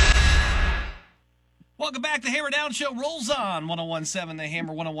Welcome back. The Hammer Down Show rolls on 101.7 The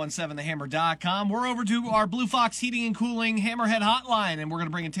Hammer, 101.7thehammer.com. We're over to our Blue Fox Heating and Cooling Hammerhead Hotline, and we're going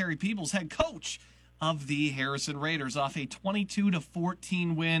to bring in Terry Peebles, head coach of the Harrison Raiders, off a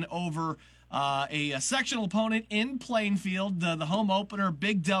 22-14 win over a sectional opponent in Plainfield, the home opener,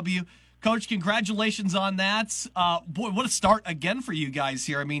 big W. Coach, congratulations on that. Boy, what a start again for you guys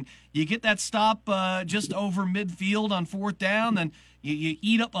here. I mean, you get that stop just over midfield on fourth down, then you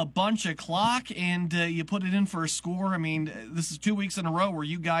eat up a bunch of clock, and you put it in for a score. I mean, this is 2 weeks in a row where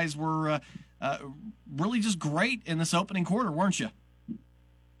you guys were really just great in this opening quarter, weren't you?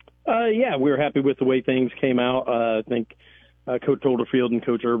 Yeah, we were happy with the way things came out. I think Coach Olderfield and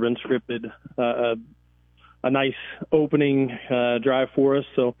Coach Urban scripted a nice opening drive for us,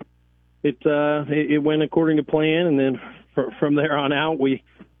 so it went according to plan, and then from there on out, we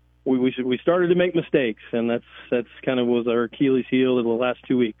started to make mistakes, and that's kind of was our Achilles heel in the last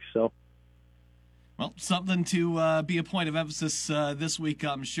 2 weeks. So, well, something to be a point of emphasis this week,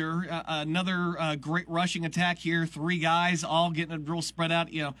 I'm sure. Another great rushing attack here. 3 guys all getting it real spread out.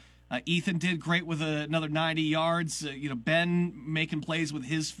 Ethan did great with another 90 yards. Ben making plays with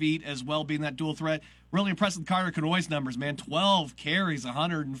his feet as well, being that dual threat. Really impressed with Carter Canoy's numbers, man. 12 carries,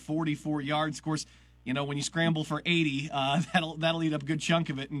 144 yards. Of course, when you scramble for 80, that'll eat up a good chunk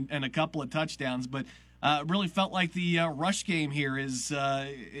of it and a couple of touchdowns. But really felt like the rush game here is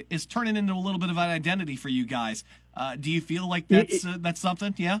turning into a little bit of an identity for you guys. Do you feel like that's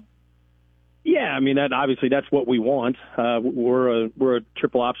something? Yeah. Yeah, I mean that's what we want. We're a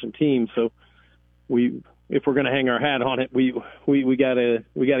triple option team, so if we're going to hang our hat on it, we gotta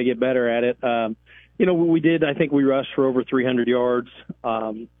get better at it. We did. I think we rushed for over 300 yards.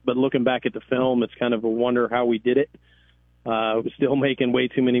 But looking back at the film, it's kind of a wonder how we did it. We're still making way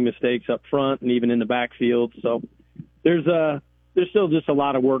too many mistakes up front and even in the backfield. So there's still just a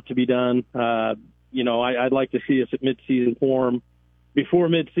lot of work to be done. I'd like to see us at midseason form before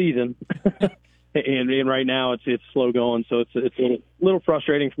midseason, and right now it's slow going. So it's a little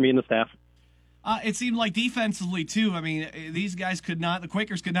frustrating for me and the staff. It seemed like defensively, too. I mean, the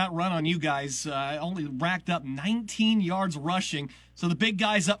Quakers could not run on you guys. Only racked up 19 yards rushing. So the big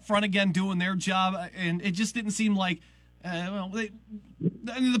guys up front again doing their job, and it just didn't seem like, the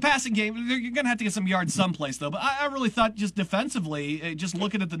passing game, you're going to have to get some yards someplace, though. But I really thought just defensively, just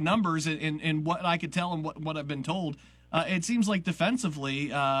looking at the numbers and what I could tell and what I've been told, it seems like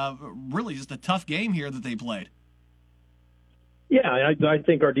defensively, really just a tough game here that they played. Yeah, I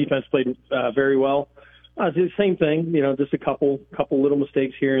think our defense played very well. It's the same thing, just a couple little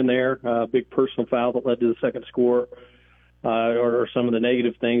mistakes here and there, big personal foul that led to the second score, or some of the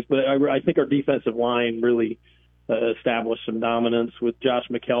negative things. But I think our defensive line really established some dominance with Josh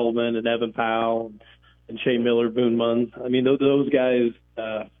McKelvin and Evan Powell and Shea Miller, Boone Munn. I mean, those guys,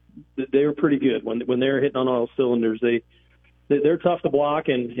 they were pretty good when they're hitting on all cylinders. They're tough to block,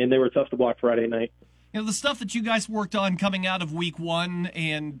 and they were tough to block Friday night. The stuff that you guys worked on coming out of week 1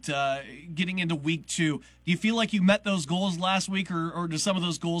 and getting into week 2, do you feel like you met those goals last week, or do some of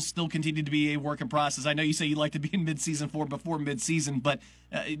those goals still continue to be a work in process? I know you say you like to be in midseason form before midseason, but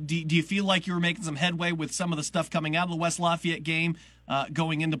do you feel like you were making some headway with some of the stuff coming out of the West Lafayette game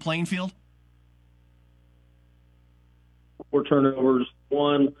going into Plainfield? 4 turnovers.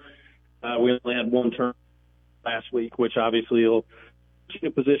 One, we only had 1 turn last week, which obviously will in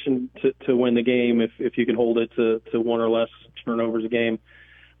a position to win the game if you can hold it to 1 or less turnovers a game.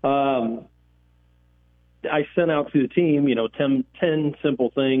 I sent out to the team, 10 simple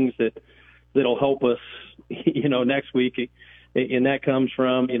things that'll help us, next week. And that comes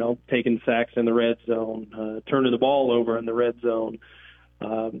from, taking sacks in the red zone, turning the ball over in the red zone,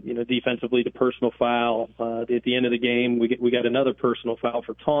 defensively the personal foul. At the end of the game, we got another personal foul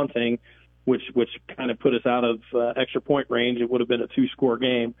for taunting, which kind of put us out of extra point range. It would have been a 2-score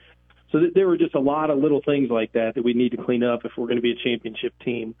game. So there were just a lot of little things like that we need to clean up if we're going to be a championship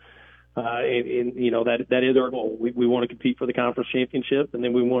team. That is our goal. We want to compete for the conference championship, and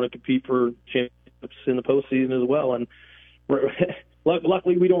then we want to compete for championships in the postseason as well. And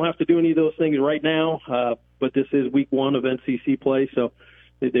luckily, we don't have to do any of those things right now, but this is week 1 of NCC play, so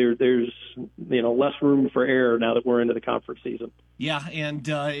there's less room for error now that we're into the conference season. Yeah, and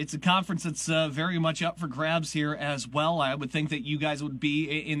it's a conference that's very much up for grabs here as well. I would think that you guys would be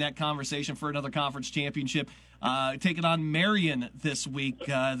in that conversation for another conference championship. Taking on Marion this week.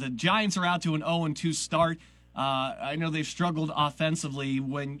 The Giants are out to an 0-2 start. I know they've struggled offensively.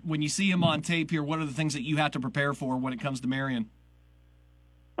 When you see them on tape here, what are the things that you have to prepare for when it comes to Marion?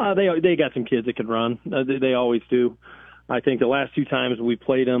 They got some kids that can run. They always do. I think the last 2 times we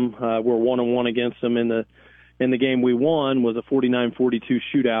played them, we're 1-1 against them in and the game we won was a 49-42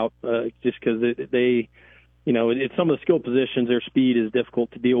 shootout, just because they, it's some of the skill positions, their speed is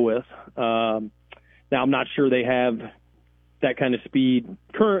difficult to deal with. Now, I'm not sure they have that kind of speed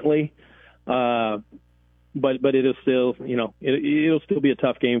currently, but it is still, it'll still be a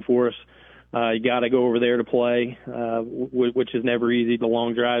tough game for us. You got to go over there to play, which is never easy. The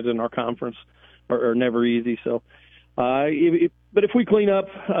long drives in our conference are never easy. So, but if we clean up,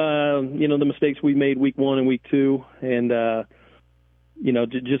 the mistakes we made week 1 and week 2, and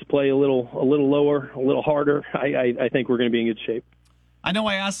just play a little lower, a little harder, I think we're going to be in good shape. I know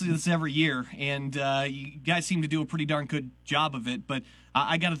I ask you this every year, and you guys seem to do a pretty darn good job of it, but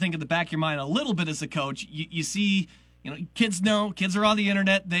I got to think in the back of your mind a little bit as a coach. You see, kids are on the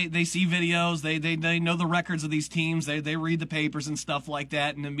internet. They see videos. They know the records of these teams. They read the papers and stuff like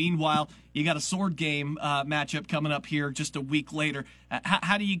that. And then meanwhile, you got a sword game matchup coming up here just a week later.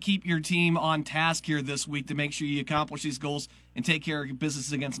 How do you keep your team on task here this week to make sure you accomplish these goals and take care of your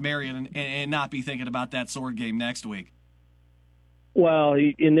business against Marion and not be thinking about that sword game next week? Well,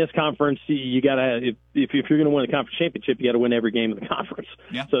 in this conference, you got to, if you're going to win the conference championship, you got to win every game of the conference.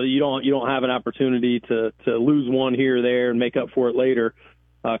 Yeah. So you don't have an opportunity to lose one here or there and make up for it later,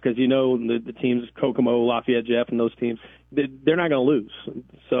 because the teams Kokomo, Lafayette, Jeff, and those teams, they're not going to lose.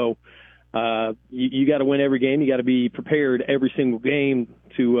 So you got to win every game. You got to be prepared every single game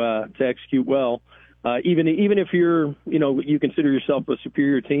to execute well. Even if you're you consider yourself a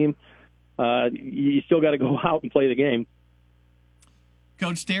superior team, you still got to go out and play the game.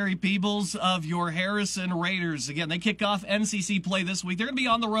 Coach Terry Peebles of your Harrison Raiders. Again, they kick off NCC play this week. They're going to be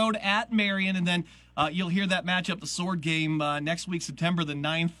on the road at Marion, and then you'll hear that matchup, the sword game, next week, September the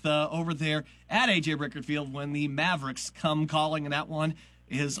 9th, over there at A.J. Rickard Field when the Mavericks come calling, and that one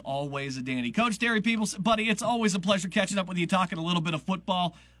is always a dandy. Coach Terry Peebles, buddy, it's always a pleasure catching up with you, talking a little bit of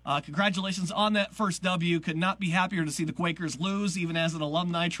football. Congratulations on that first W. Could not be happier to see the Quakers lose, even as an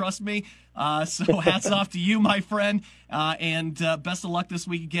alumni, trust me. So hats off to you, my friend, and best of luck this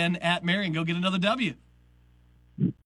week again at Marion. Go get another W.